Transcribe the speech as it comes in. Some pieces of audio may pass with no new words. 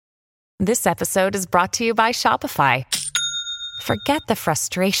This episode is brought to you by Shopify. Forget the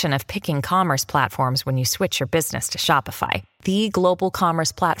frustration of picking commerce platforms when you switch your business to Shopify, the global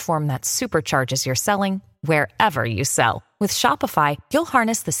commerce platform that supercharges your selling wherever you sell. With Shopify, you'll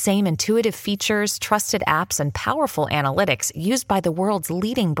harness the same intuitive features, trusted apps, and powerful analytics used by the world's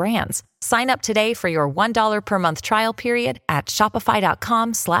leading brands. Sign up today for your $1 per month trial period at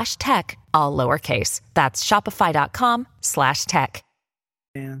shopify.com/tech, all lowercase. That's shopify.com/tech.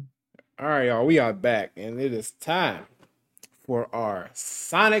 All right, y'all, we are back, and it is time for our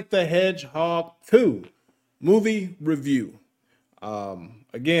Sonic the Hedgehog 2 movie review.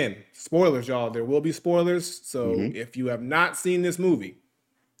 Again, spoilers, y'all. There will be spoilers. So if you have not seen this movie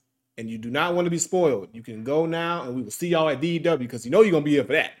and you do not want to be spoiled, you can go now, and we will see y'all at DEW because you know you're gonna be here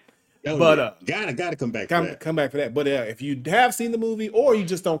for that. Gotta come back. Come back for that. But if you have seen the movie or you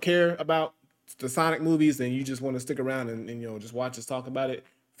just don't care about the Sonic movies and you just want to stick around and just watch us talk about it,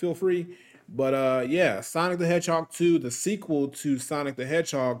 feel free. But Sonic the Hedgehog 2, the sequel to Sonic the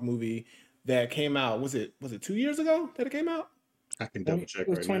Hedgehog movie that came out. Was it 2 years ago that it came out? I can double check. It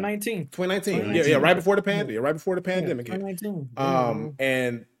was 2019. 2019. Yeah, right before the pandemic. Right before the pandemic. 2019.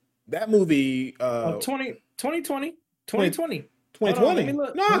 And that movie 2020. 2020.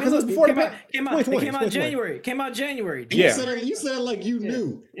 No, because it's before the pandemic. It came out January. You said like you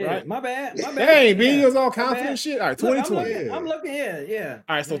knew. Yeah, right? My bad. Hey, B was all confident shit. All right, 2020. I'm looking. Yeah.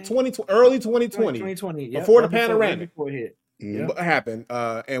 All right, so early 2020. 2020. Before the panoramic. Before it hit. What happened?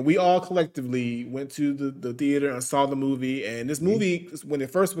 And we all collectively went to the theater and saw the movie. And this movie, when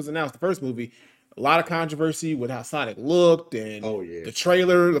it first was announced, the first movie, a lot of controversy with how Sonic looked and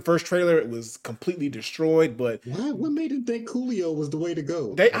the first trailer, it was completely destroyed. But what made him think Coolio was the way to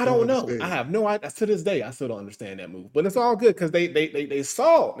go? I don't know. I have no idea. To this day, I still don't understand that move. But it's all good because they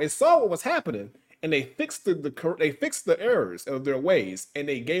saw what was happening and they fixed the errors of their ways, and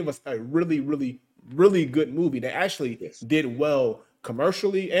they gave us a really, really, really good movie that actually did well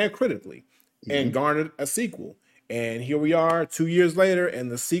commercially and critically and garnered a sequel. And here we are 2 years later,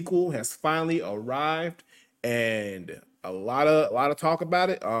 and the sequel has finally arrived, and a lot of talk about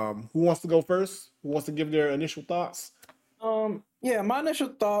it. Who wants to go first? Who wants to give their initial thoughts? My initial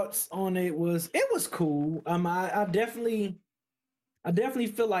thoughts on it was cool. I definitely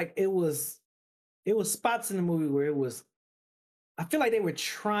feel like it was spots in the movie where I feel like they were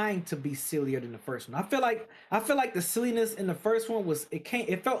trying to be sillier than the first one. I feel like the silliness in the first one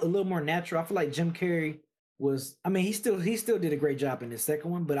it felt a little more natural. I feel like Jim Carrey he still did a great job in the second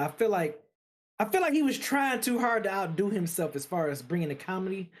one, but I feel like he was trying too hard to outdo himself as far as bringing the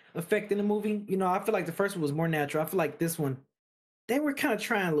comedy effect in the movie. I feel like the first one was more natural. I feel like this one, they were kind of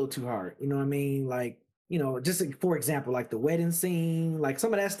trying a little too hard. You know what I mean? Like, just for example, like the wedding scene, like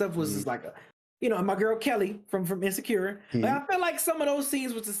some of that stuff was just like my girl Kelly from Insecure. Like, I felt like some of those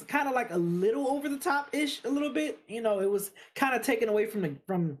scenes was just kind of like a little over the top-ish, a little bit. It was kind of taken away from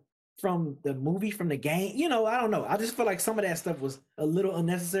the movie, from the game. I don't know. I just feel like some of that stuff was a little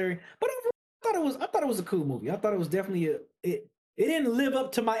unnecessary. But overall, I thought it was a cool movie. I thought it was definitely it didn't live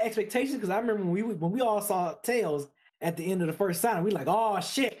up to my expectations, because I remember when we all saw Tails at the end of the first Sonic, we like, oh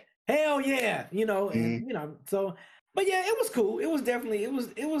shit, hell yeah, and so. But yeah, it was cool. It was definitely it was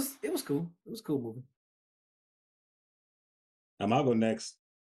cool. It was a cool movie. I'll go next.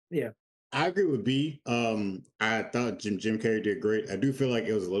 Yeah. I agree with B. I thought Jim Carrey did great. I do feel like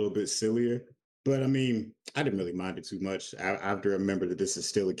it was a little bit sillier, but I mean, I didn't really mind it too much. I have to remember that this is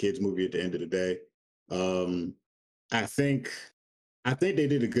still a kids movie at the end of the day. I think they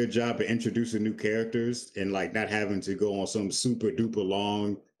did a good job of introducing new characters and like not having to go on some super duper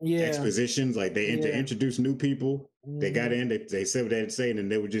long expositions. Like they introduced new people. They got in, they said what they had to say, and then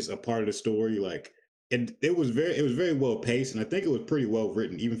they were just a part of the story. Like it was very well paced, and I think it was pretty well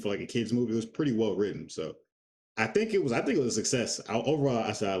written, even for like a kids movie. It was pretty well written, so I think it was a success. Overall,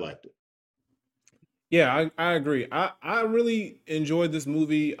 I said I liked it. Yeah, I agree. I really enjoyed this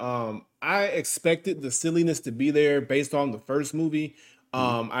movie. I expected the silliness to be there based on the first movie.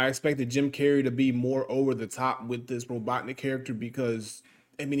 I expected Jim Carrey to be more over the top with this Robotnik character because,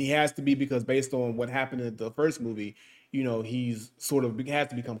 he has to be, because based on what happened in the first movie, he's sort of has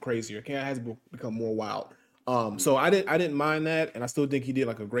to become crazier. Has to become more wild. So I didn't mind that, and I still think he did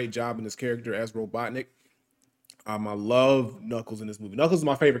like a great job in his character as Robotnik. I love Knuckles in this movie. Knuckles is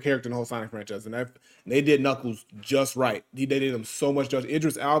my favorite character in the whole Sonic franchise, and they did Knuckles just right. They did him so much justice.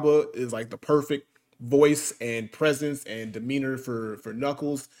 Idris Elba is like the perfect voice and presence and demeanor for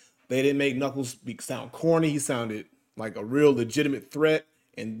Knuckles. They didn't make Knuckles sound corny. He sounded like a real legitimate threat.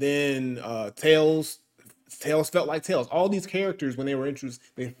 And then Tails felt like Tails. All these characters, when they were introduced,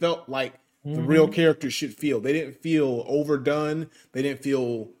 they felt like the real characters should feel. They didn't feel overdone. They didn't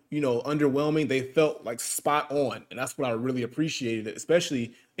feel underwhelming. They felt like spot on, and that's what I really appreciated,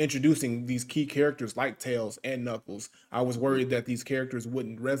 especially introducing these key characters like Tails and Knuckles. I was worried that these characters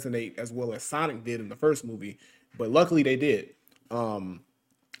wouldn't resonate as well as Sonic did in the first movie, but luckily they did.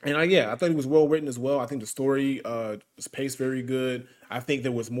 And I thought it was well written as well. I think the story was paced very good. I think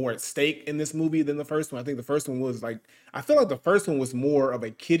there was more at stake in this movie than the first one. I think the first one was I feel like the first one was more of a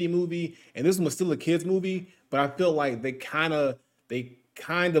kiddie movie, and this one was still a kids movie. But I feel like they kind of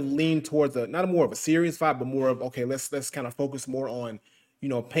lean towards not more of a serious vibe, but more of, okay, let's kind of focus more on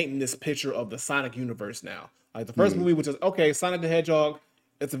painting this picture of the Sonic universe now. Like the first movie, which is okay, Sonic the Hedgehog.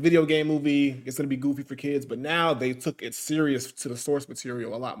 It's a video game movie. It's going to be goofy for kids, but now they took it serious to the source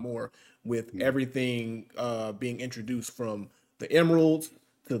material a lot more with everything being introduced, from the emeralds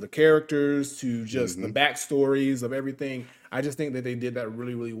to the characters to just the backstories of everything. I just think that they did that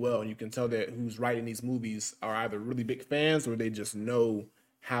really, really well. And you can tell that who's writing these movies are either really big fans or they just know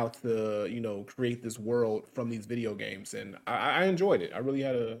how to, create this world from these video games. And I enjoyed it. I really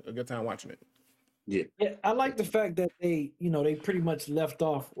had a good time watching it. Yeah. Yeah, I like the fact that they pretty much left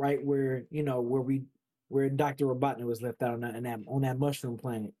off right where where Dr. Robotnik was left out on that mushroom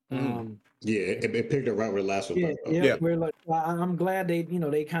planet. It picked up right where the last one left off. Yeah. We're like, I'm glad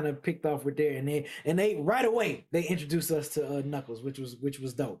they kind of picked off with there, and they right away they introduced us to Knuckles, which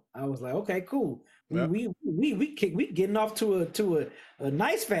was dope. I was like, okay, cool. Yep. We getting off to a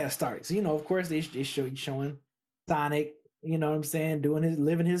nice fast start. So of course they showing Sonic, you know what I'm saying, doing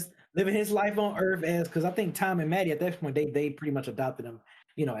living his life on Earth, because I think Tom and Maddie at that point they pretty much adopted him,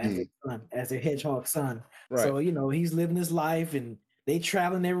 as their son, as their hedgehog son. Right. So he's living his life, and they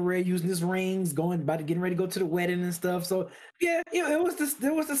traveling everywhere using his rings, getting ready to go to the wedding and stuff. So yeah, it was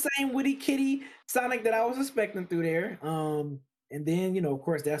the same witty kitty Sonic that I was expecting through there. And then of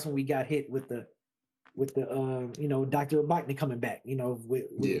course that's when we got hit with the Dr. Robotnik coming back,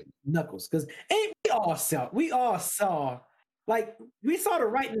 with Knuckles, because we all saw. Like, we saw the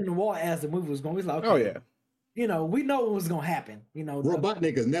writing in the wall as the movie was going. We was like, okay, oh yeah, we know what was gonna happen.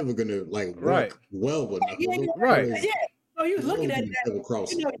 Robotnik is never gonna work well with Knuckles. Right. Yeah. No, you looking at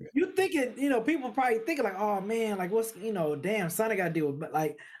that. You thinking, people probably thinking like, oh man, like what's, damn, Sonic got to deal with. But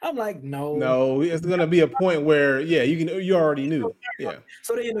like, I'm like, no, it's gonna be a point where you already knew. Yeah.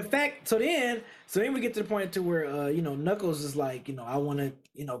 So then we get to the point to where Knuckles is like, I want to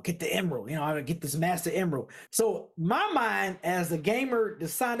get the emerald. I want to get this master emerald. So my mind, as a gamer, the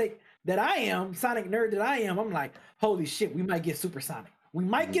Sonic nerd that I am, I'm like, holy shit, we might get Supersonic. We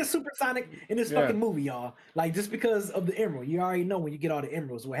might get Supersonic in this fucking movie, y'all. Like, just because of the emerald. You already know when you get all the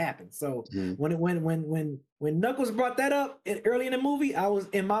emeralds what happens. So when Knuckles brought that up early in the movie, I was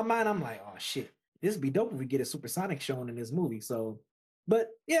in my mind, I'm like, oh shit, this would be dope if we get a Supersonic shown in this movie. So, but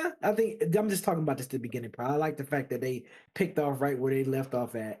yeah, I think I'm just talking about this at the beginning part. I like the fact that they picked off right where they left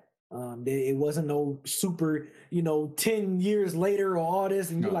off at. It wasn't no super, 10 years later or all this,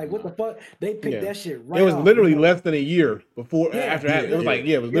 and you're like, what the fuck? They picked that shit right. It was off, literally less than a year before after it was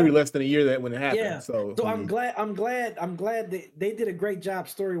literally less than a year that when it happened. Yeah. So I'm glad they did a great job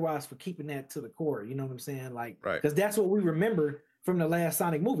story-wise for keeping that to the core. You know what I'm saying? Like, right. Because that's what we remember from the last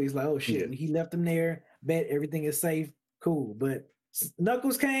Sonic movie. It's like, oh shit, he left them there, bet everything is safe, cool. But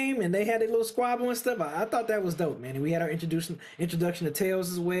Knuckles came and they had a little squabble and stuff. I thought that was dope, man. And we had our introduction to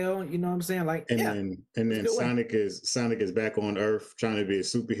Tails as well. You know what I'm saying? Like, then Sonic is back on Earth trying to be a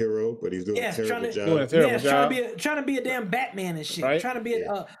superhero, but he's doing a terrible job. Trying to be a damn Batman and shit. Right? Trying to be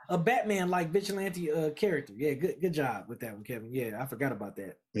a Batman like vigilante character. Yeah, good job with that one, Kevin. Yeah, I forgot about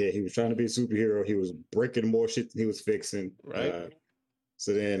that. Yeah, he was trying to be a superhero. He was breaking more shit than he was fixing. Right.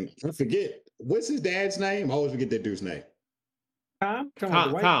 So then I forget, what's his dad's name? I always forget that dude's name. Tom. The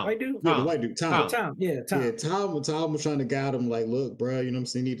white dude. Tom. Tom. Yeah, Tom was trying to guide him, like, look, bro, you know what I'm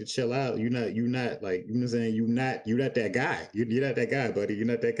saying? You need to chill out. You're not like, you know what I'm saying? You're not that guy. You're not that guy, buddy. You're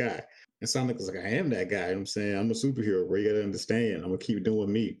not that guy. And Sonic was like, I am that guy. You know what I'm saying? I'm a superhero, bro. You gotta understand. I'm gonna keep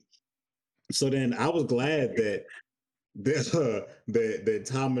doing me. So then I was glad that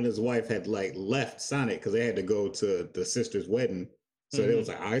Tom and his wife had left Sonic because they had to go to the sister's wedding. So they was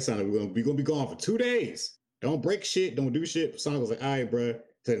like, all right, Sonic, we're gonna be gone for 2 days. Don't break shit. Don't do shit. Sonic was like, all right, bro.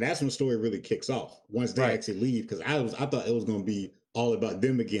 So that's when the story really kicks off. Once they actually leave, because I thought it was going to be all about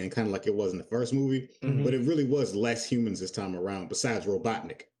them again, kind of like it was in the first movie. But it really was less humans this time around, besides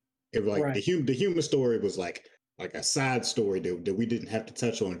Robotnik. It was like the human story was like a side story that we didn't have to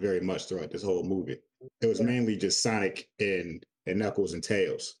touch on very much throughout this whole movie. It was mainly just Sonic and Knuckles and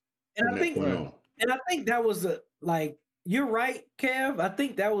Tails. And I think that was you're right, Kev. I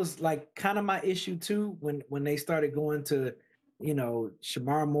think that was kind of my issue too when they started going to,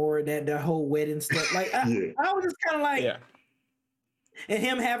 Shamar Moore, that whole wedding stuff. Like I was just kind of like, and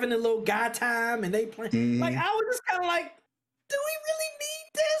him having a little guy time and they playing. Like I was just kind of like, do we really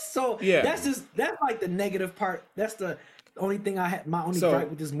need this? So that's like the negative part. That's the only thing I had. My only gripe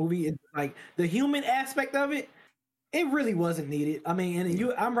with this movie is like the human aspect of it. It really wasn't needed. I mean, and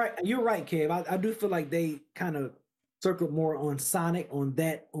you're right, Kev. I do feel like they kind of circled more on Sonic on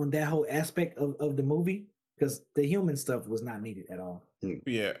that whole aspect of the movie because the human stuff was not needed at all.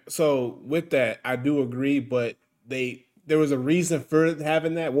 Yeah. So with that, I do agree, but there was a reason for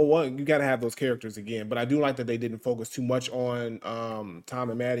having that. Well, one, you got to have those characters again, but I do like that they didn't focus too much on Tom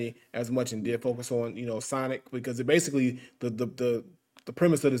and Maddie as much and did focus on Sonic, because it basically the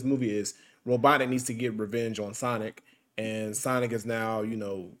premise of this movie is Robotnik needs to get revenge on Sonic, and Sonic is now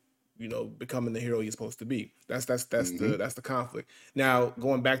becoming the hero he's supposed to be. That's the conflict. Now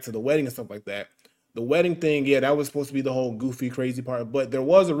going back to the wedding and stuff like that. The wedding thing, yeah, that was supposed to be the whole goofy, crazy part, but there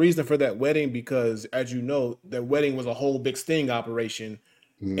was a reason for that wedding because, as you know, the wedding was a whole big sting operation,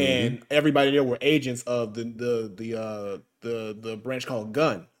 and everybody there were agents of the branch called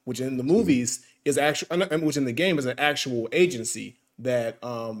Gun, which in the movies is actually, which in the game is an actual agency that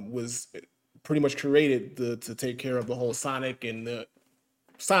was pretty much created to take care of the whole Sonic and the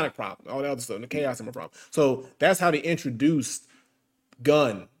Sonic problem, all the other stuff, and the Chaos Emerald problem. So that's how they introduced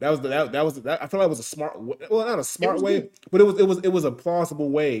Gun. That was I feel like it was a smart, well, not a smart way, but it was a plausible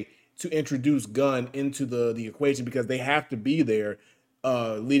way to introduce Gun into the equation, because they have to be there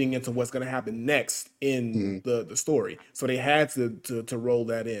leading into what's going to happen next in the story. So they had to roll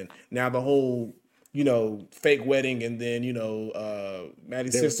that in. Now the whole fake wedding, and then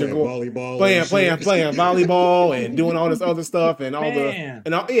Maddie's sister playing volleyball and doing all this other stuff and all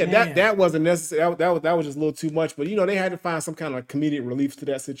that wasn't necessary. That was just a little too much. But they had to find some kind of comedic relief to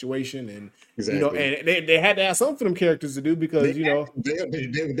that situation, and and they had to have something for them characters to do, because they were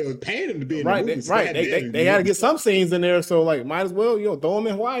paying them to be in right, the movies. Right. They had to get some scenes in there, so like might as well throw them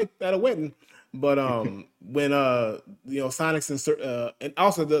in Hawaii at a wedding. But when Sonic's in and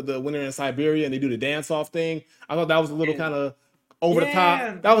also the when they're in Siberia and they do the dance off thing, I thought that was a little kind of over the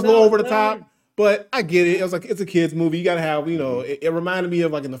top. That was a little over the top, but I get it. It was like, it's a kids movie. You gotta have it reminded me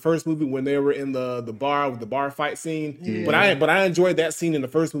of like in the first movie when they were in the bar with the bar fight scene. Yeah. But I enjoyed that scene in the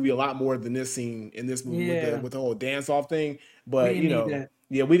first movie a lot more than this scene in this movie with the whole dance off thing. But we didn't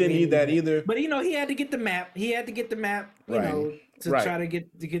need that either. But he had to get the map. He had to get the map. Try to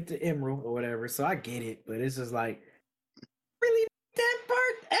get the emerald or whatever. So I get it, but it's just like, really that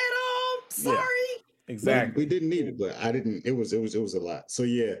part at all? Sorry. Yeah, exactly. We didn't need it, but I didn't. It was a lot. So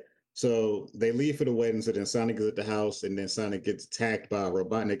yeah. So they leave for the wedding. So then Sonic is at the house, and then Sonic gets attacked by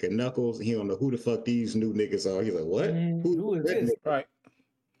Robotnik and Knuckles, and he don't know who the fuck these new niggas are. He's like, what? Who is this? Right.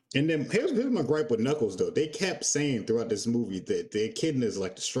 And then here's my gripe with Knuckles, though. They kept saying throughout this movie that the Echidna is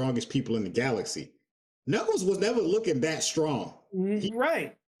like the strongest people in the galaxy. Knuckles was never looking that strong.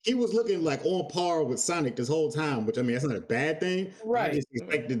 Right. He was looking like on par with Sonic this whole time, which, I mean, that's not a bad thing. Right. I just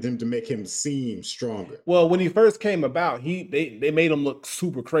expected them to make him seem stronger. Well, when he first came about, they made him look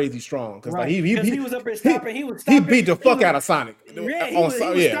super crazy strong, because like he was up there stopping. He beat the fuck out of Sonic. Yeah, he was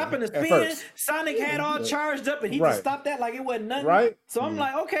stopping the spin. Sonic had all charged up, and he just stopped that like it wasn't nothing. Right. So I'm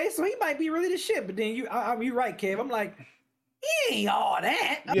like, okay, so he might be really the shit. But then you're right, Kev. I'm like, he ain't all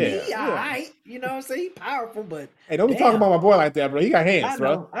that. I mean, he all right. You know what I'm saying? He powerful, but hey, don't be talking about my boy like that, bro. He got hands,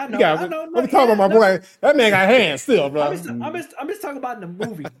 bro. I know. Don't be talking about my boy. That man got hands still, bro. I'm just talking about in the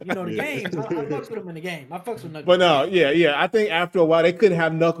movie. The game. I fucks with him in the game. I fucks with Knuckles. But no, yeah. I think after a while they couldn't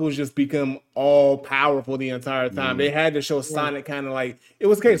have Knuckles just become all powerful the entire time. They had to show Sonic kind of like, it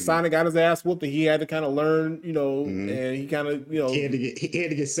was okay. Sonic got his ass whooped, and he had to kind of learn, and he kind of, he had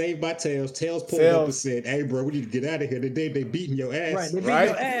to get saved by Tails. Tails pulled up and said, "Hey, bro, we need to get out of here. They beating your ass." Right. They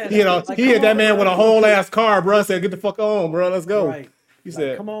beating your ass. Like, he hit that man with a whole ass car, bro. Said, "Get the fuck on, bro. Let's go." Right. He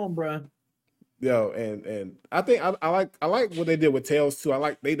said, "Come on, bro." Yo, and I think I like what they did with Tails too. I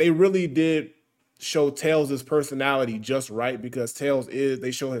like they really did show Tails' personality just right, because Tails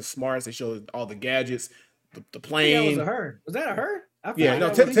they show his smarts, they show all the gadgets, the plane. That was a her. Was that a her?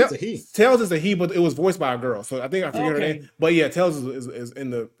 Tails is a he, but it was voiced by a girl. So I think I forget her name. But yeah, Tails is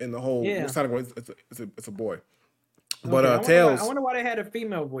in the whole. Yeah. It's a boy. But Tails. I wonder why they had a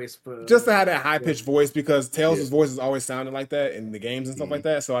female voice for. Just to have that high pitched voice, because Tails' voice has always sounded like that in the games and stuff like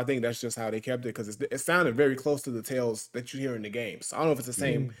that. So I think that's just how they kept it, because it sounded very close to the Tails that you hear in the games. I don't know if it's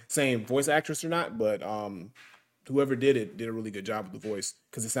the same voice actress or not, but whoever did it did a really good job with the voice,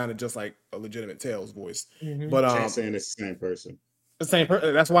 because it sounded just like a legitimate Tails voice. But I'm saying it's the same person. The same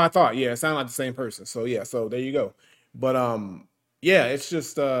person. That's why I thought. Yeah, it sounded like the same person. So yeah, so there you go. But yeah, it's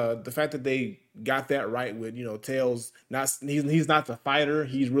just the fact that they got that right with Tails. He's not the fighter.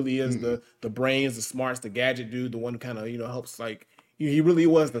 He really is the brains, the smarts, the gadget dude, the one who kind of helps, like he really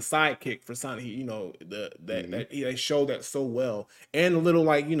was the sidekick for Sonic. He, they showed that so well, and a little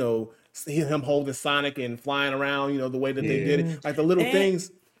like him holding Sonic and flying around, the way that they did it, like the little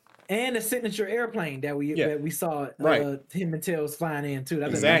things. And the signature airplane that we saw him and Tails flying in too.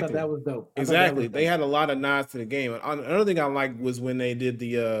 I thought that was dope. Exactly. They had a lot of nods to the game. Another thing I liked was when they did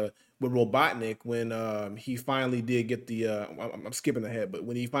the with Robotnik, when he finally did get the I'm skipping ahead, but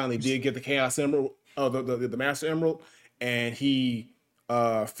when he finally did get the Chaos Emerald, the Master Emerald, and he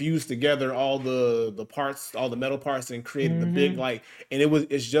fused together all the parts, all the metal parts, and created the big and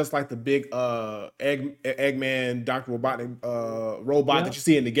it's just like the big Eggman Dr. Robotnik robot that you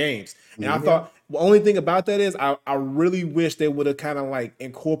see in the games. And I thought the only thing about that is I really wish they would have kind of like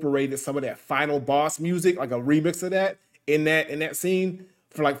incorporated some of that final boss music, like a remix of that in that scene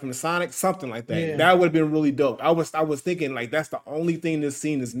from the Sonic, something like that. Yeah. That would have been really dope. I was thinking like that's the only thing this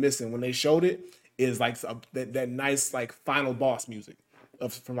scene is missing when they showed it, is like that nice like final boss music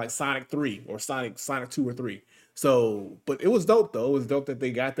from like Sonic 3 or Sonic 2 or 3. So, but it was dope though. It was dope that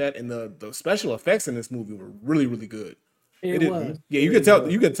they got that, and the special effects in this movie were really, really good. It was. Yeah, you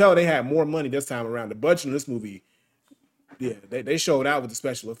could tell they had more money this time around. The budget in this movie, yeah, they showed out with the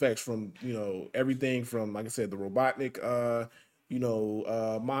special effects from everything from, like I said, the Robotnik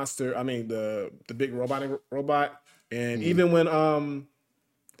monster. I mean the big robotic robot, and even when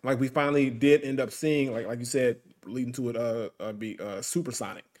like we finally did end up seeing like you said, leading to it be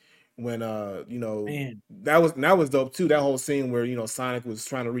Supersonic, when that was dope too. That whole scene where Sonic was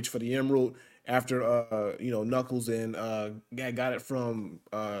trying to reach for the emerald after Knuckles and got it from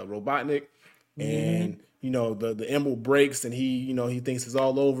Robotnik, and the emerald breaks, and he thinks it's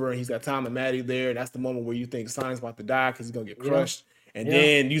all over, and he's got Tom and Maddie there. That's the moment where you think Sonic's about to die because he's gonna get crushed, and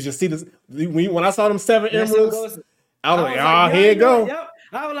then you just see this. When I saw them 7 emeralds, I was like, here you go. Yep.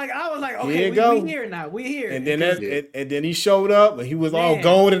 I was like, okay, we here now. We here. And then and then he showed up, and he was all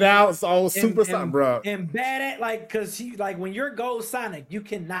golded out. It's all super Sonic, bro. And bad at because he when you're Gold Sonic, you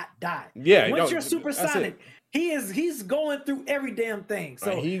cannot die. Yeah. Once you're Super Sonic, he's going through every damn thing.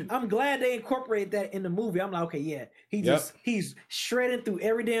 So I'm glad they incorporated that in the movie. I'm like, okay, he's shredding through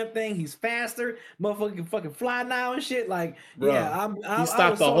every damn thing. He's faster. Motherfucker can fucking fly now and shit. Like, bro, he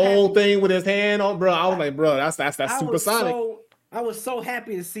stopped the whole thing with his hand on, bro. I was like, bro, that's Super Sonic. I was so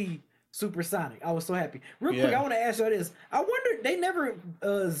happy to see Super Sonic. I was so happy. Real quick, I want to ask you this. I wonder, they never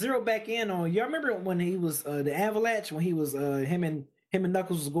zero back in on, y'all remember when he was the avalanche, when he was him and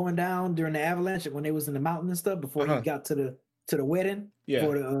Knuckles was going down during the avalanche when they was in the mountain and stuff before he got to the wedding? Yeah.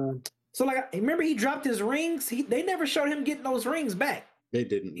 So like, remember he dropped his rings? They never showed him getting those rings back. They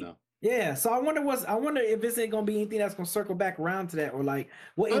didn't know. Yeah, so I wonder if this ain't gonna be anything that's gonna circle back around to that, or like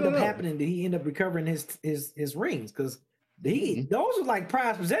what ended up happening? Did he end up recovering his rings? Because those were like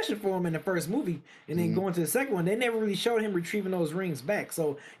prized possession for him in the first movie, and then going to the second one, they never really showed him retrieving those rings back.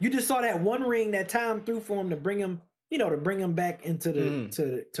 So you just saw that one ring that Tom threw for him to bring him, back into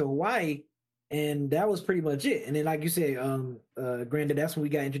the to Hawaii, and that was pretty much it. And then, like you said, granted, that's when we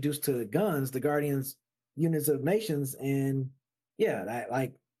got introduced to the guns, the Guardians, Units of Nations, and that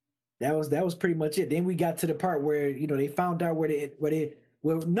was pretty much it. Then we got to the part where they found out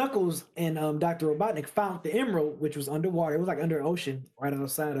where Knuckles and Dr. Robotnik found the emerald, which was underwater. It was like under the ocean, right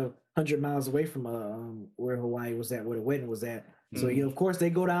outside of 100 miles away from where Hawaii was at, where the wedding was at. So, of course, they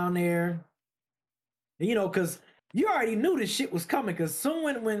go down there, because you already knew this shit was coming. Because soon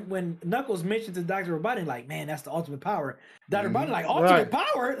when Knuckles mentioned to Dr. Robotnik, like, man, that's the ultimate power. Dr. Robotnik, like, ultimate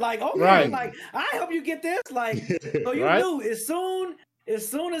power? Like, okay, like, I help you get this. Like, so you knew as soon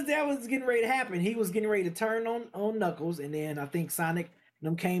as that was getting ready to happen, he was getting ready to turn on Knuckles. And then I think Sonic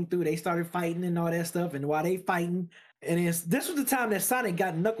them came through, they started fighting and all that stuff, and while they fighting, and this was the time that Sonic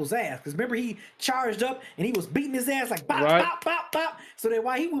got Knuckles' ass, because remember he charged up and he was beating his ass like bop, bop, bop, bop. So that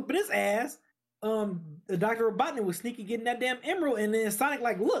while he whooping his ass, the Dr. Robotnik was sneaky getting that damn emerald, and then Sonic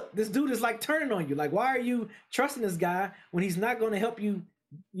like, look, this dude is like turning on you. Like, why are you trusting this guy when he's not going to help you,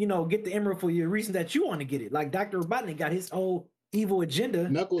 get the emerald for your reason that you want to get it? Like Dr. Robotnik got his whole evil agenda.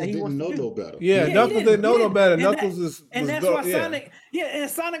 Knuckles didn't know no better. Yeah, Knuckles didn't know no better. Knuckles was that's why Sonic. Yeah, and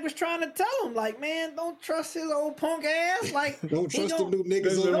Sonic was trying to tell him, like, man, don't trust his old punk ass. Like, don't trust the new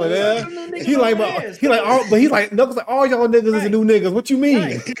niggas over there. But he's like, Knuckles like, all y'all niggas is the new niggas. What you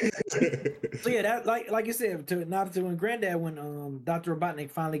mean? So yeah, that like you said, when Granddad, when Dr.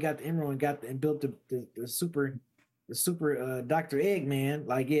 Robotnik finally got the emerald and built the super Dr. Eggman,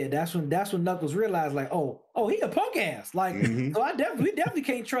 like, yeah, that's when Knuckles realized, like, oh, he a punk ass. Like, so we definitely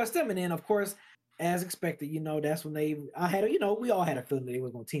can't trust him. And then of course, as expected, that's when we all had a feeling that they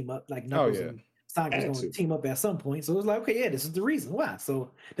was gonna team up, like Knuckles and Sonic was gonna team up at some point. So it was like, okay, yeah, this is the reason why.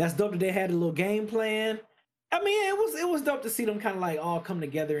 So that's dope that they had a little game plan. I mean, it was dope to see them kind of like all come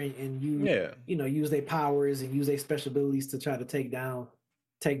together and Yeah. use their powers and use their special abilities to try to take down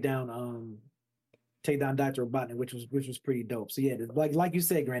Dr. Robotnik, which was pretty dope. So yeah, like you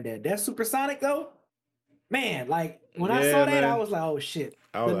said, Granddad, that supersonic though, man, like when I saw that, I was like, oh shit.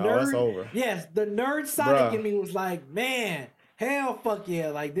 I was The like, oh, that's nerd, over. yes, the nerd Sonic Bruh. in me was like, man, hell fuck yeah.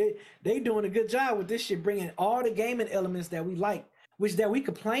 Like they doing a good job with this shit, bringing all the gaming elements that we like, which that we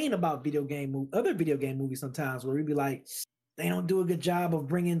complain about other video game movies sometimes, where we be like, they don't do a good job of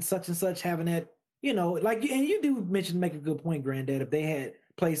bringing such and such, having that, like, and you do make a good point, Granddad. If they had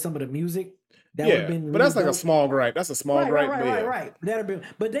played some of the music, that would have been but really that's like a dope. small gripe. That's a small gripe. But yeah. Right. That'd be,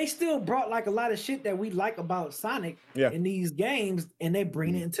 but they still brought like a lot of shit that we like about Sonic in these games, and they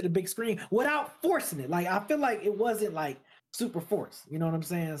bring it into the big screen without forcing it. Like I feel like it wasn't like super forced. You know what I'm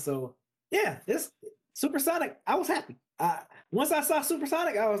saying? So yeah, this Supersonic, I was happy. Once I saw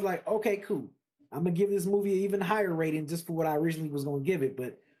Supersonic, I was like, okay, cool. I'm gonna give this movie an even higher rating just for what I originally was gonna give it,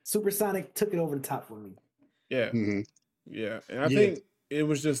 but Supersonic took it over the top for me. Yeah, yeah, and I think it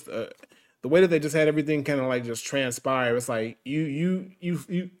was just the way that they just had everything kind of like just transpire. It's like you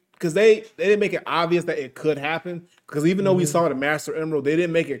because they didn't make it obvious that it could happen. Because even though we saw the Master Emerald, they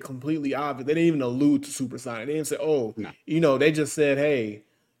didn't make it completely obvious. They didn't even allude to Supersonic. They didn't say, "Oh, they just said, hey,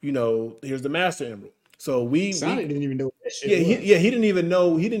 here's the Master Emerald." So Sonic didn't even know what that shit he was. didn't even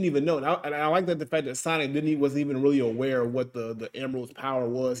know. He didn't even know. And I like that the fact that Sonic wasn't even really aware of what the Emerald's power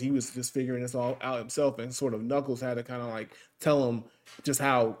was. He was just figuring this all out himself, and sort of Knuckles had to kind of like tell him just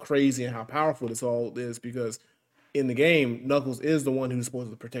how crazy and how powerful this all is, because in the game, Knuckles is the one who's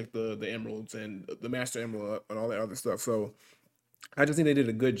supposed to protect the emeralds and the Master Emerald and all that other stuff. So I just think they did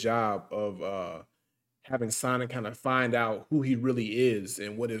a good job of having Sonic kind of find out who he really is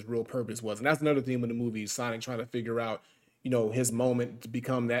and what his real purpose was. And that's another theme of the movie, Sonic trying to figure out, his moment to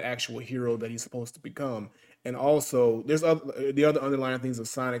become that actual hero that he's supposed to become. And also there's the other underlying things of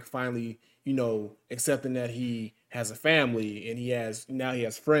Sonic finally, accepting that he has a family and he has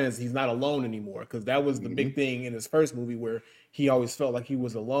friends. He's not alone anymore, because that was the big thing in his first movie, where he always felt like he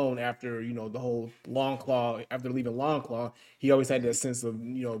was alone after, the whole after leaving Longclaw. He always had that sense of,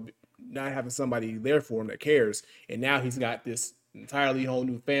 not having somebody there for him that cares. And now he's got this entirely whole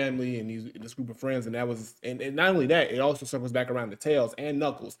new family and this group of friends. And that was, and not only that, it also circles back around to Tails and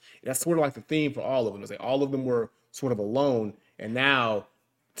Knuckles. That's sort of like the theme for all of them. It's like all of them were sort of alone, and now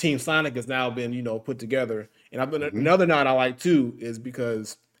Team Sonic has now been, put together. And another nod I like too is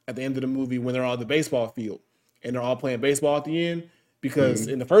because at the end of the movie, when they're all at the baseball field and they're all playing baseball at the end, because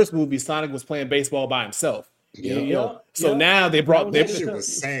in the first movie, Sonic was playing baseball by himself. So now they brought that shit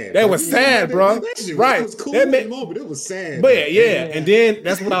was sad. That was sad, bro. Right. It was cool in the moment. It was sad. But yeah. And then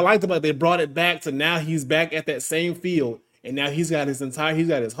that's what I liked about it. They brought it back to now he's back at that same field, and now he's got his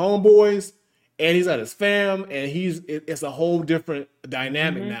homeboys and he's got his fam, and it's a whole different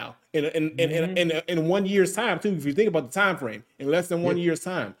dynamic now. In 1 year's time too, if you think about the time frame, in less than 1 year's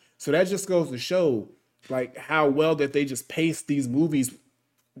time. So that just goes to show like how well that they just paced these movies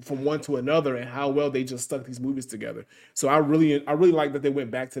from one to another, and how well they just stuck these movies together. So I really like that they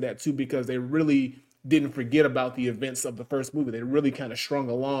went back to that too, because they really didn't forget about the events of the first movie. They really kind of strung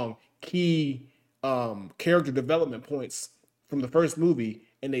along key character development points from the first movie,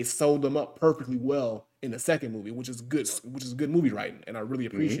 and they sold them up perfectly well in the second movie, which is good movie writing, and I really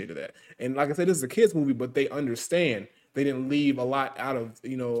appreciated that. And like I said, this is a kids movie, but they understand. They didn't leave a lot out of,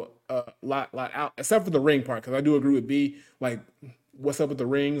 lot out, except for the ring part, because I do agree with B, like, what's up with the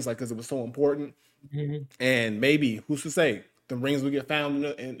rings, like, because it was so important. And maybe, who's to say, the rings will get found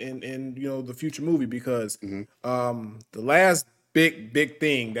in the future movie, because the last big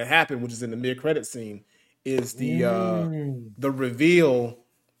thing that happened, which is in the mid-credit scene, is the reveal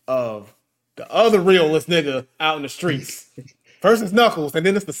of the other realest nigga out in the streets. First it's Knuckles, and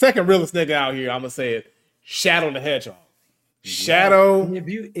then it's the second realest nigga out here, I'm gonna say it, Shadow the Hedgehog. Shadow.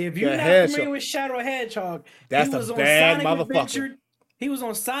 If you're not familiar with Shadow Hedgehog, that's a bad motherfucker. He was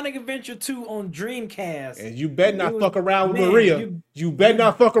on Sonic Adventure 2 on Dreamcast. And you better not fuck around with Maria. You better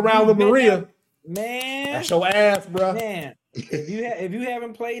not fuck around with Maria. Man. That's your ass, bro. Man. If you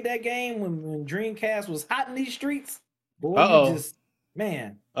haven't played that game when Dreamcast was hot in these streets, boy, you just,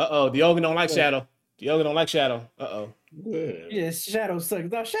 man. Diogo don't like Shadow. Diogo don't like Shadow. Yeah, Shadow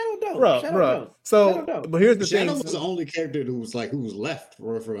sucks. No, Shadow dope. Bro. So, but here's the thing. Shadow was the only character who was left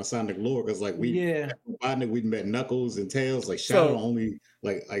for Sonic lore, because we met Knuckles and Tails. Like Shadow only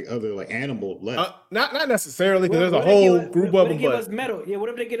like other like animal left. Not necessarily, because there's a whole group of them. But Metal. Yeah, what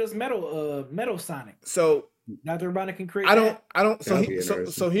if they get us Metal Sonic? So not everybody can create. I don't.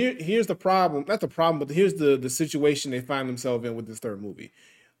 So here's the problem. Not the problem, but here's the situation they find themselves in with this third movie.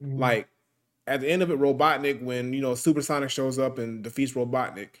 Like, at the end of it, Robotnik, when Supersonic shows up and defeats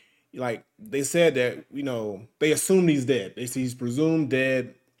Robotnik, like they said that they assumed he's dead. He's presumed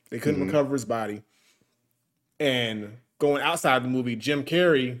dead. They couldn't recover his body. And going outside the movie, Jim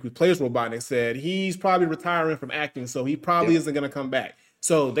Carrey, who plays Robotnik, said he's probably retiring from acting, so he probably isn't going to come back.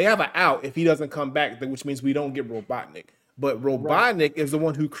 So they have an out if he doesn't come back, which means we don't get Robotnik. But Robotnik is the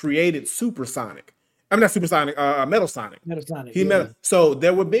one who created Supersonic. I mean, not Supersonic, Metal Sonic. Metal Sonic. So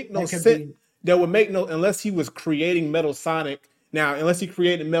there would make no sense. There would make no, unless he was creating Metal Sonic. Now, unless he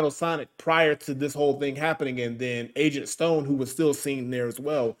created Metal Sonic prior to this whole thing happening, and then Agent Stone, who was still seen there as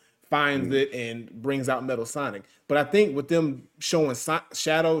well, finds it and brings out Metal Sonic. But I think with them showing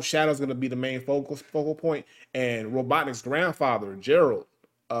Shadow's going to be the main focal point, and Robotnik's grandfather, Gerald,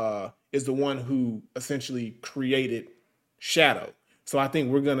 is the one who essentially created Shadow. So I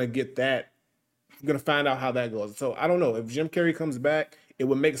think we're going to get that. We're going to find out how that goes. So I don't know. If Jim Carrey comes back, it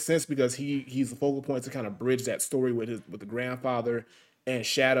would make sense because he's the focal point to kind of bridge that story with the grandfather and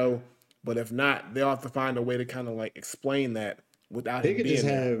Shadow. But if not, they'll have to find a way to kind of like explain that without him being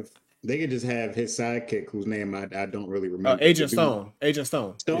there. They could just have his sidekick, whose name I don't really remember. Agent Stone. Agent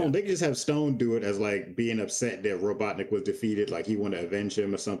Stone. Yeah. They could just have Stone do it as like being upset that Robotnik was defeated, like he want to avenge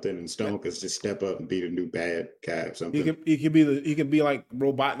him or something, and Stone could just step up and be the new bad guy or something. He could be like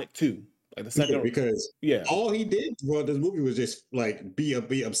Robotnik too. Like the second, because all he did throughout this movie was just like be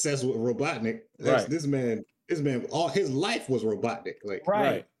obsessed with Robotnik. This man, all his life was Robotnik. Like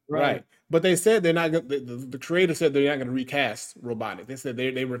right. But they said they're not. The creator said they're not going to recast Robotnik. They said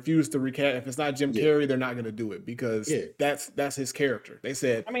they refuse to recast. If it's not Jim Carrey, they're not going to do it because that's his character. They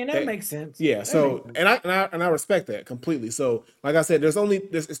said. I mean, that makes sense. Yeah. That so and I respect that completely. So like I said,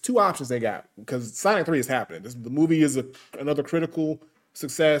 there's two options they got because Sonic 3 is happening. The movie is another critical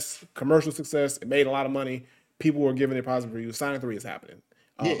success, commercial success. It made a lot of money. People were giving it positive reviews. Sonic 3 is happening.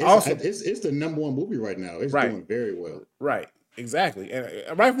 It's the number one movie right now. It's doing very well. Right. Exactly.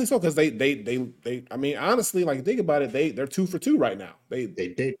 And rightfully so, because they I mean, honestly, like think about it, they're 2 for 2 right now. They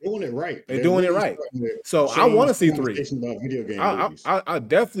doing it right. They're doing it right. So I want to see 3. I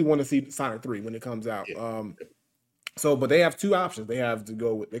definitely want to see Sonic 3 when it comes out. Yeah. But they have 2 options. They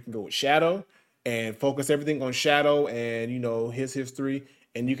can go with Shadow and focus everything on Shadow and his history.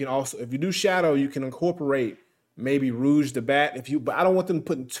 And you can also, if you do Shadow, you can incorporate maybe Rouge the Bat. But I don't want them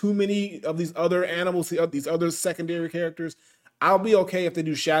putting too many of these other animals, these other secondary characters. I'll be okay if they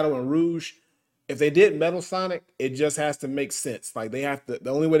do Shadow and Rouge. If they did Metal Sonic, it just has to make sense. Like they have to.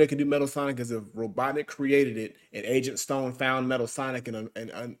 The only way they can do Metal Sonic is if Robotnik created it and Agent Stone found Metal Sonic and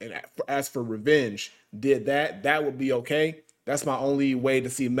as for revenge, did that. That would be okay. That's my only way to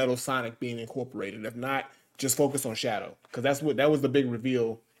see Metal Sonic being incorporated. If not, just focus on Shadow because that was the big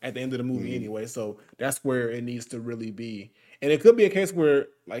reveal at the end of the movie anyway. So that's where it needs to really be. And it could be a case where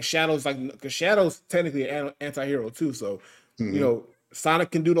like Shadow's because Shadow's technically an anti-hero too. So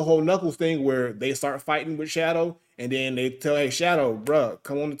Sonic can do the whole Knuckles thing where they start fighting with Shadow and then they tell, hey, Shadow, bruh,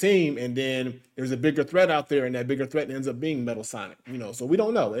 come on the team. And then there's a bigger threat out there and that bigger threat ends up being Metal Sonic. So we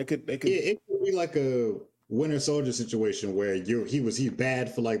don't know. It could be like a Winter Soldier situation where he's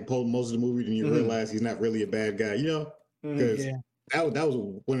bad for like most of the movie, then you realize he's not really a bad guy, because that was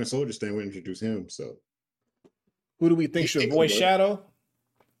a Winter Soldier thing when we introduced him. So who do we think should voice Shadow?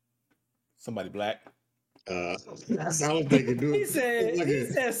 Somebody black. That's all I'm thinking. Dude. He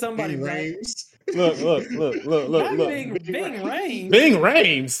said somebody black. Look. Bing Rames. Bing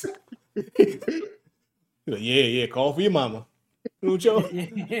Rames. Yeah. Call for your mama. Little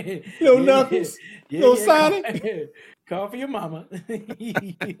Knuckles. Little Sonic. Call for your mama.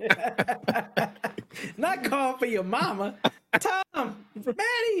 Not call for your mama. Tom,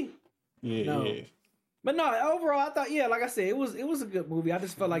 Maddie. Yeah. But no, overall, I thought, like I said, it was a good movie. I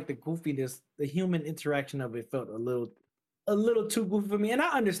just felt like the goofiness, the human interaction of it felt a little too goofy for me. And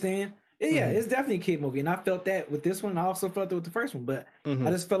I understand. It's definitely a kid movie. And I felt that with this one. I also felt it with the first one. But I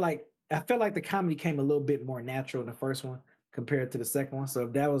just felt like the comedy came a little bit more natural in the first one compared to the second one. So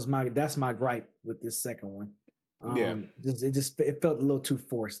that's my gripe with this second one. It felt a little too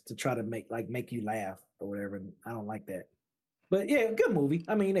forced to try to make you laugh or whatever. I don't like that. But yeah, good movie.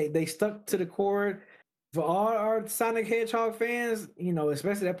 I mean, they stuck to the core. For all our Sonic Hedgehog fans,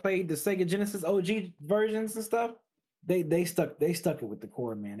 especially that played the Sega Genesis OG versions and stuff, they stuck it with the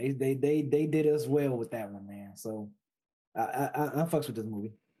core, man. They did us well with that one, man. So I fucks with this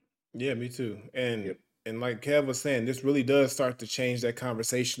movie. Yeah, me too. And like Kev was saying, this really does start to change that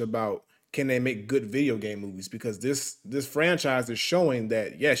conversation about can they make good video game movies, because this franchise is showing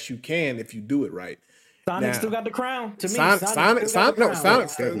that yes, you can if you do it right. Sonic Now, still got the crown. To me, Sonic, Sonic still got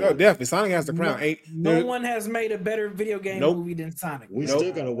the crown. No, definitely Sonic has the crown. No one has made a better video game movie than Sonic. We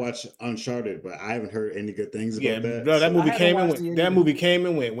still gotta watch Uncharted, but I haven't heard any good things about that. Bro, that movie came and went. That movie came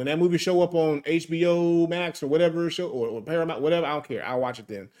and went. When that movie show up on HBO Max or whatever show or Paramount, whatever, I don't care. I'll watch it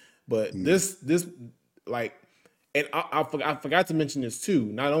then. But this like, and I forgot to mention this too.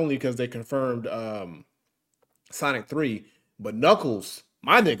 Not only because they confirmed Sonic 3, but Knuckles,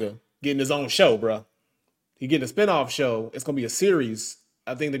 my nigga, getting his own show, bro. He getting a spinoff show. It's gonna be a series.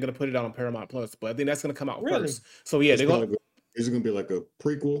 I think they're gonna put it out on Paramount Plus, but I think that's gonna come out first. So yeah, they're gonna. Is it gonna be like a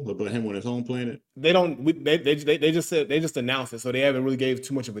prequel about him on his home planet? They don't. They just said they just announced it, so they haven't really gave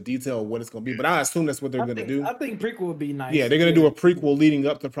too much of a detail of what it's gonna be. But I assume that's what they're gonna do. I think prequel would be nice. Yeah, they're gonna do a prequel leading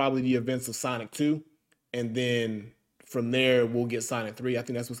up to probably the events of Sonic 2, and then from there we'll get Sonic 3. I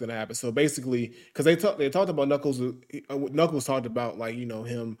think that's what's gonna happen. So basically, because they talked about Knuckles. Knuckles talked about like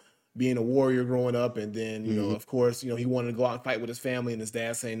him being a warrior growing up, and then of course he wanted to go out and fight with his family, and his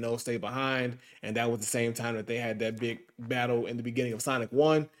dad saying no, stay behind. And that was the same time that they had that big battle in the beginning of Sonic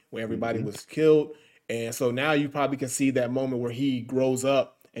 1 where everybody was killed. And so now you probably can see that moment where he grows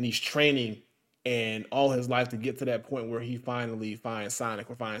up and he's training and all his life to get to that point where he finally finds Sonic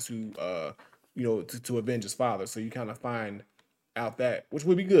or finds who to avenge his father. So you kind of find out that, which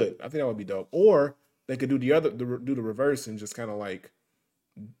would be good. I think that would be dope. Or they could do the reverse and just kind of like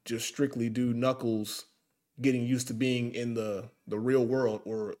just strictly do Knuckles getting used to being in the real world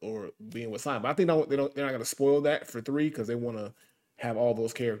or being with Sonic. But I think they're not going to spoil that for 3 because they want to have all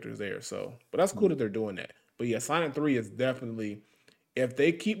those characters there. So, but that's cool that they're doing that. But yeah, Sonic 3 is definitely, if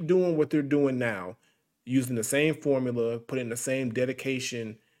they keep doing what they're doing now, using the same formula, putting the same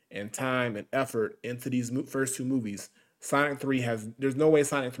dedication and time and effort into these first 2 movies, Sonic 3 there's no way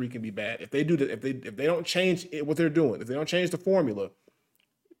Sonic 3 can be bad. If they do that, if they don't change what they're doing, if they don't change the formula,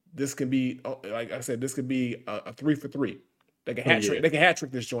 this can be, like I said, this could be a 3 for 3. They can hat trick. They can hat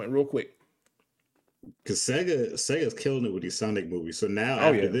trick this joint real quick. Because Sega's killing it with these Sonic movies. So now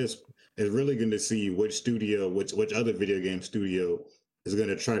after this, it's really going to see which other video game studio is going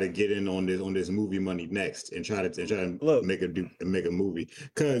to try to get in on this movie money next and try to make a movie.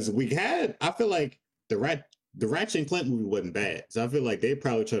 Because I feel like the Ratchet and Clank movie wasn't bad, so I feel like they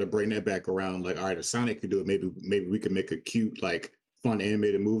probably try to bring that back around. Like, all right, if Sonic could do it, maybe we could make a cute like fun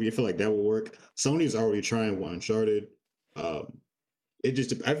animated movie. I feel like that will work. Sony's already trying with Uncharted. I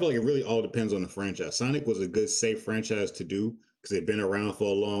feel like it really all depends on the franchise. Sonic was a good, safe franchise to do because they've been around for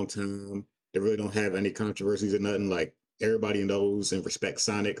a long time. They really don't have any controversies or nothing. Like, everybody knows and respects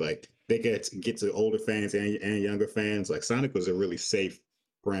Sonic. Like, they get to older fans and younger fans. Like, Sonic was a really safe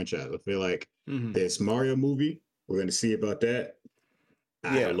franchise. I feel like this Mario movie, we're going to see about that.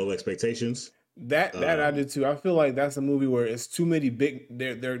 I have low expectations. That I did too. I feel like that's a movie where it's too many big.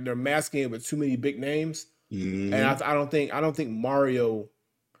 They're masking it with too many big names, and I don't think Mario.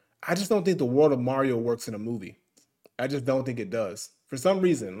 I just don't think the world of Mario works in a movie. I just don't think it does for some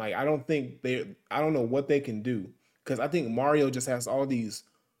reason. Like I don't know what they can do because I think Mario just has all these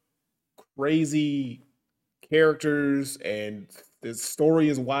crazy characters and the story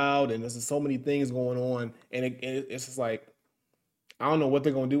is wild and there's so many things going on and it's just like. I don't know what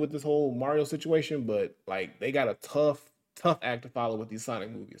they're gonna do with this whole Mario situation, but like they got a tough act to follow with these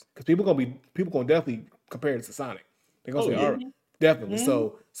Sonic movies because people gonna definitely compare it to Sonic. They're gonna say, all right, definitely.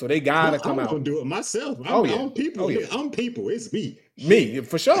 So they gotta come out. I'm gonna do it myself. I'm people. I'm people. It's me. Me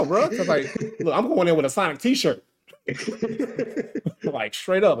for sure, bro. Cause like, look, I'm going in with a Sonic T-shirt, like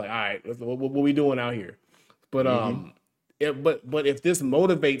straight up. Like, all right, what we doing out here? But but if this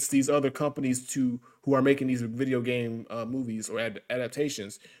motivates these other companies who are making these video game movies or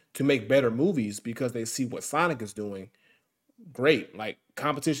adaptations to make better movies because they see what Sonic is doing, great. Like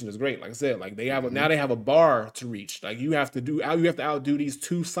competition is great. Like I said, like now they have a bar to reach. Like you have to outdo these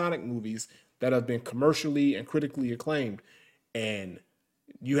 2 Sonic movies that have been commercially and critically acclaimed, and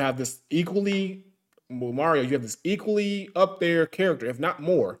you have this equally Mario. You have this equally up there character, if not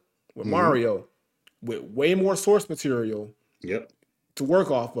more, with Mario. With way more source material to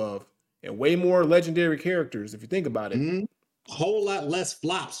work off of and way more legendary characters, if you think about it. A whole lot less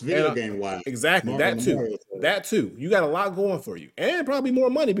flops video game-wise. Exactly, that too. You got a lot going for you. And probably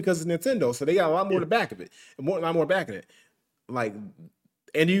more money because it's Nintendo, so they got a lot more to back of it. A lot more backing it. Like,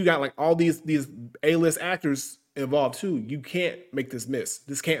 and you got like all these A-list actors involved too. You can't make this miss.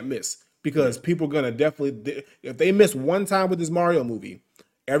 This can't miss because people are going to definitely, if they miss one time with this Mario movie,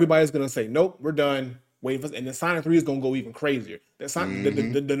 everybody's gonna say, "Nope, we're done." Waiting for, and then Sonic 3 is gonna go even crazier.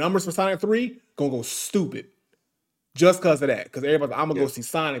 The numbers for Sonic 3 gonna go stupid, just because of that. Because everybody's, I'm gonna go see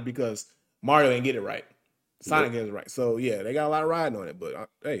Sonic because Mario ain't get it right. Sonic gets it right. So yeah, they got a lot of riding on it. But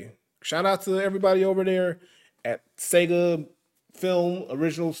hey, shout out to everybody over there at Sega Film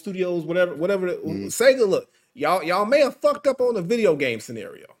Original Studios, whatever. Sega, look, y'all may have fucked up on the video game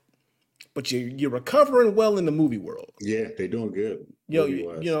scenario, but you're recovering well in the movie world. Yeah, they're doing good.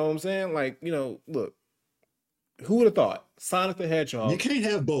 You know what I'm saying? Like, look, who would have thought Sonic the Hedgehog? You can't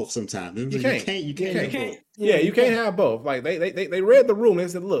have both sometimes. You can't have both. Yeah, you can't have both. Like they read the room and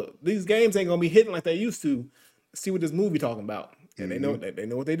they said, look, these games ain't gonna be hitting like they used to. See what this movie talking about. And they know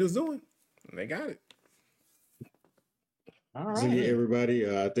what they just doing. And they got it. All right. So yeah, everybody,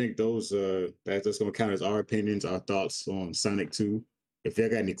 I think that's gonna count as our opinions, our thoughts on Sonic 2. If you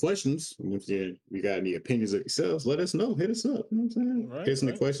got any questions, if you got any opinions of yourselves, let us know. Hit us up. You know what I'm saying? Right, Hit us in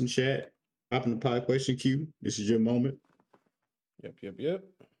the question chat. Hop in the pod question queue. This is your moment. Yep.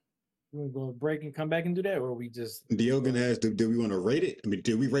 We're gonna go a break and come back and do that, or we just Diogen has. Do we want to rate it? I mean,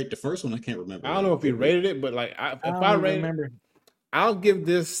 did we rate the first one? I can't remember. I don't know if we rated it, but like if I remember, I'll give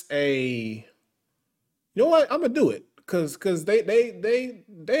this a. You know what? I'm gonna do it because they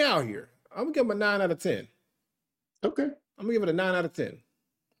out here. I'm gonna give them a 9 out of 10. Okay. I'm gonna give it a 9 out of 10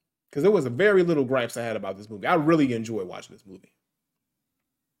 because there was a very little gripes I had about this movie. I really enjoy watching this movie.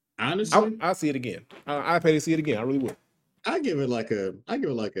 Honestly, I'll see it again. I pay to see it again. I really would. I give it like a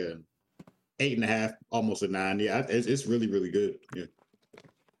 8.5, almost a 9. Yeah, it's really, really good. Yeah.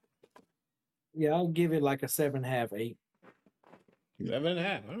 Yeah, I'll give it like a 7.5, 8.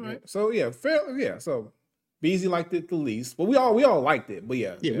 7.5. All right. So yeah, fair. Yeah. So Beezy liked it the least, but we all liked it. But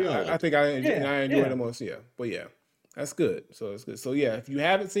yeah, I think I enjoyed it the most. Yeah, but yeah, that's good. So it's good. So yeah, if you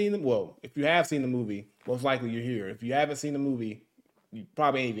have seen the movie, most likely you're here. If you haven't seen the movie, you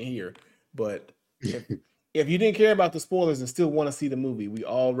probably ain't even here. But if you didn't care about the spoilers and still want to see the movie, we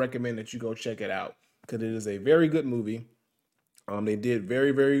all recommend that you go check it out because it is a very good movie. They did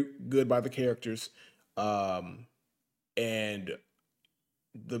very, very good by the characters, and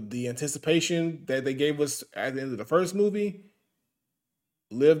the anticipation that they gave us at the end of the first movie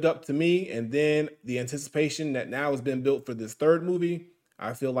lived up to me, and then the anticipation that now has been built for this third movie,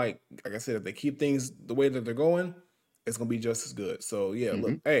 I feel like I said, if they keep things the way that they're going, it's gonna be just as good. So yeah,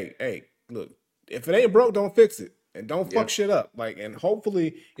 look, look, if it ain't broke, don't fix it, and don't fuck shit up. Like, and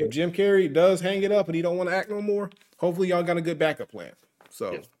hopefully, if Jim Carrey does hang it up and he don't want to act no more, hopefully y'all got a good backup plan.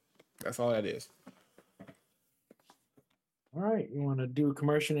 So that's all that is. All right, you want to do a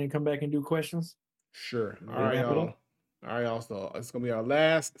commercial and come back and do questions? Sure. All right, y'all. So it's gonna be our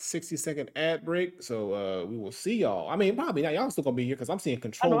last 60-second ad break. So we will see y'all. I mean, probably not. Y'all still gonna be here because I'm seeing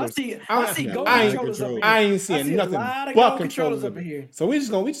controllers. I see gold controllers up here. I ain't seeing nothing but controllers up here. So we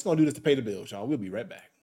just gonna do this to pay the bills, y'all. We'll be right back.